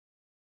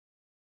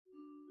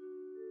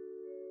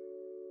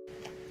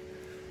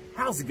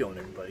How's it going,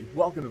 everybody?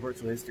 Welcome to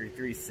Virtual History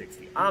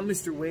 360. I'm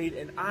Mr. Wade,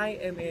 and I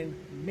am in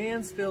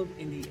Mansfield,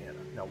 Indiana.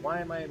 Now, why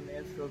am I in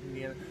Mansfield,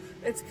 Indiana?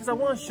 It's because I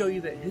want to show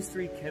you that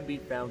history can be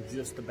found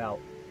just about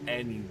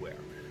anywhere.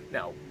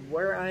 Now,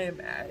 where I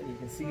am at, and you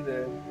can see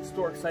the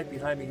historic site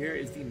behind me here,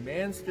 is the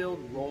Mansfield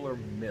Roller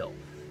Mill.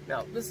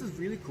 Now, this is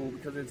really cool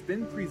because it's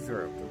been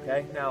preserved,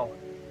 okay? Now,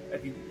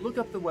 if you look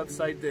up the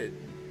website, the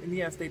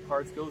Indiana State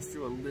Parks goes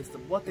through a list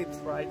of what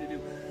they've tried to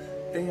do.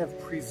 They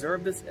have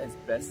preserved this as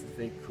best as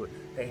they could.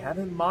 They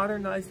haven't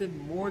modernized it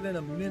more than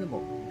a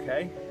minimum,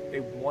 okay?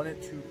 They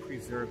wanted to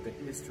preserve the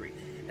history.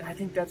 And I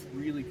think that's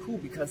really cool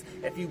because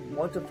if you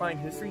want to find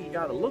history, you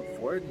gotta look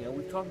for it. You know,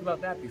 we've talked about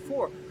that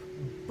before.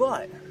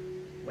 But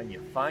when you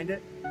find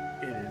it,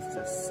 it is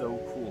just so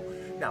cool.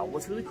 Now,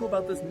 what's really cool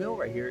about this mill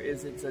right here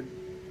is it's a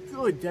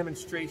good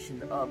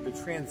demonstration of the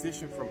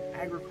transition from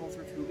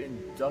agriculture to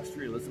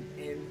industrialism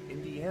in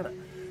Indiana.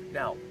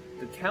 Now,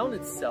 the town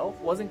itself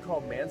wasn't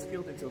called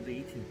Mansfield until the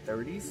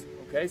 1830s,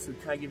 okay? So to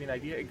kind of give you an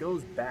idea, it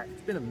goes back.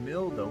 It's been a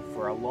mill, though,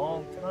 for a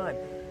long time.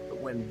 But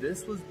when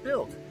this was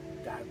built,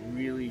 that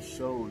really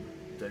showed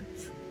the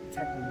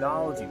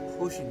technology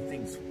pushing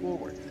things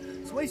forward.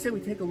 So what do you say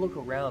we take a look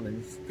around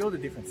and just go to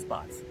different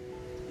spots?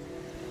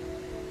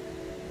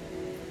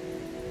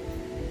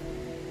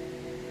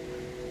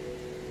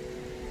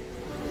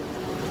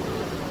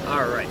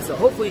 Alright, so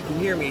hopefully you can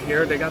hear me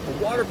here. They got the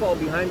waterfall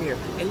behind me here.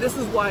 And this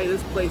is why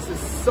this place is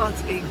such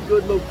a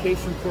good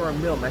location for a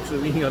mill. I'm actually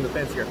leaning on the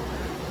fence here.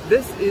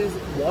 This is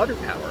water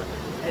power.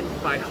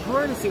 And by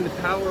harnessing the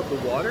power of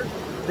the water,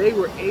 they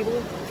were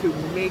able to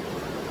make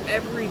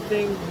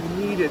everything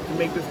needed to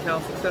make this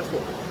town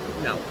successful.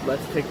 Now,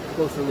 let's take a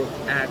closer look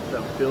at the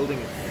building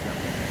itself.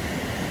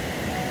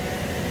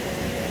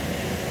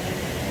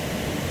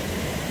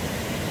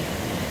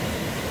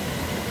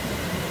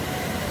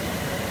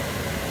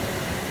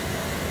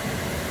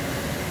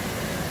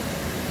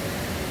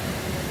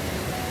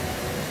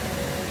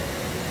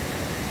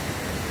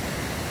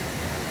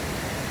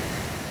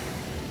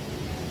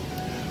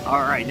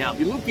 Alright, now if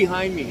you look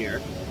behind me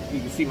here, you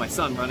can see my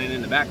son running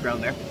in the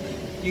background there.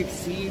 You can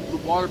see the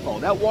waterfall.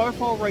 That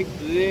waterfall right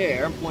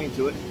there, I'm pointing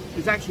to it,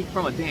 is actually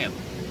from a dam.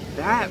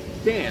 That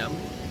dam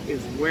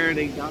is where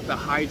they got the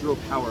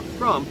hydropower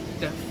from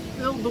that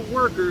filled the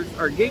workers,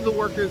 or gave the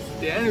workers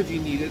the energy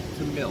needed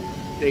to mill.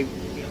 It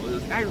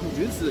was agriculture.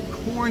 This is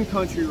a corn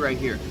country right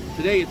here.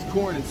 Today it's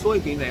corn and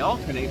soybean, they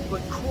alternate,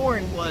 but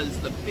corn was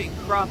the big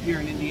crop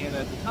here in Indiana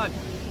at the time.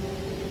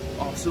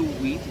 Also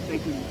wheat, they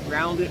could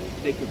ground it,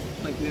 they could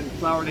make it into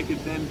flour, they could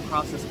then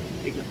process it.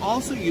 They could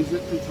also use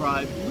it to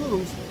drive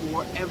looms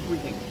for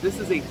everything. This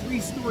is a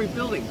 3-story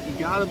building. You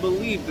gotta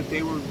believe that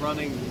they were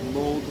running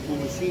multiple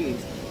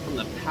machines from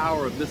the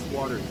power of this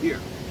water here.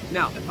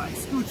 Now, if I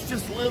scooch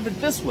just a little bit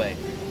this way,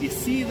 you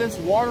see this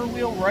water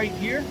wheel right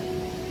here?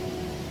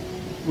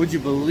 Would you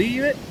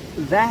believe it?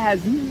 That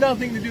has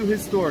nothing to do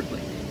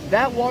historically.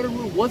 That water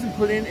wheel wasn't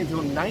put in until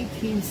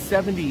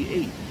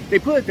 1978. They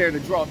put it there to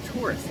draw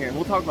tourists here, and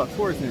we'll talk about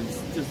tourism in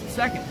just a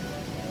second.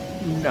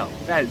 No,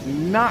 that is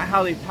not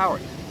how they power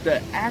it. The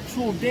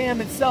actual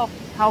dam itself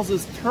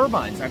houses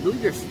turbines. I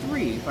believe there's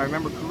 3, if I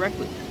remember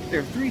correctly. There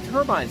are 3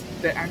 turbines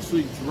that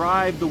actually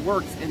drive the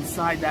works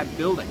inside that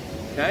building,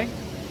 okay?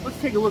 Let's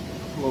take a look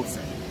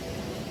closer.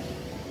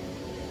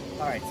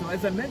 Alright, so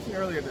as I mentioned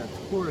earlier, the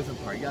tourism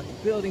part. You got the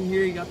building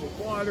here, you got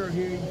the water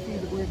here, you can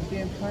see where the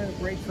dam kind of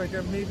breaks right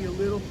there, maybe a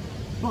little,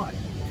 but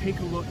take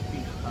a look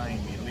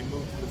behind me. Let me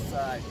move to the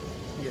side.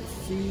 You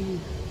see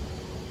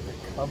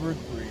the covered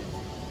bridge.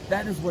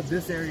 That is what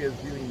this area is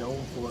really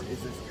known for, is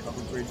this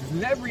covered bridge.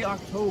 And every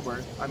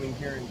October, I mean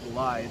here in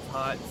July, it's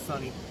hot, it's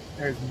sunny,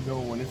 there's no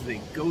one. This is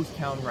a ghost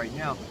town right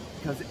now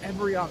because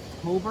every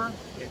October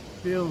it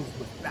fills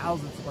with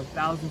thousands upon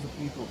thousands of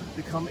people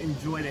to come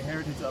enjoy the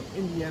heritage of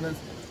Indiana's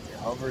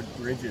covered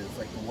bridges,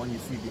 like the one you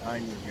see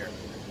behind me here.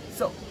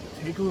 So,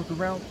 take a look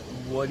around.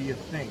 What do you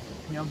think?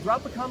 You know,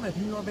 drop a comment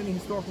if you know of any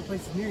historical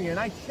places near you, and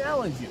I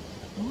challenge you,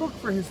 look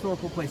for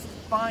historical places,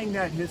 find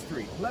that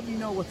history. Let me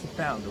know what you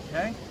found,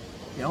 okay?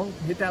 You know,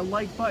 hit that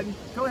like button,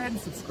 go ahead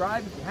and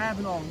subscribe if you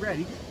haven't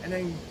already, and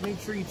then make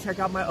sure you check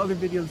out my other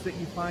videos that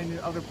you find in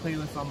other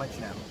playlists on my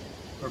channel.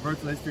 For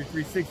Virtual History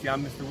 360,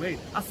 I'm Mr. Wade.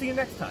 I'll see you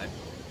next time.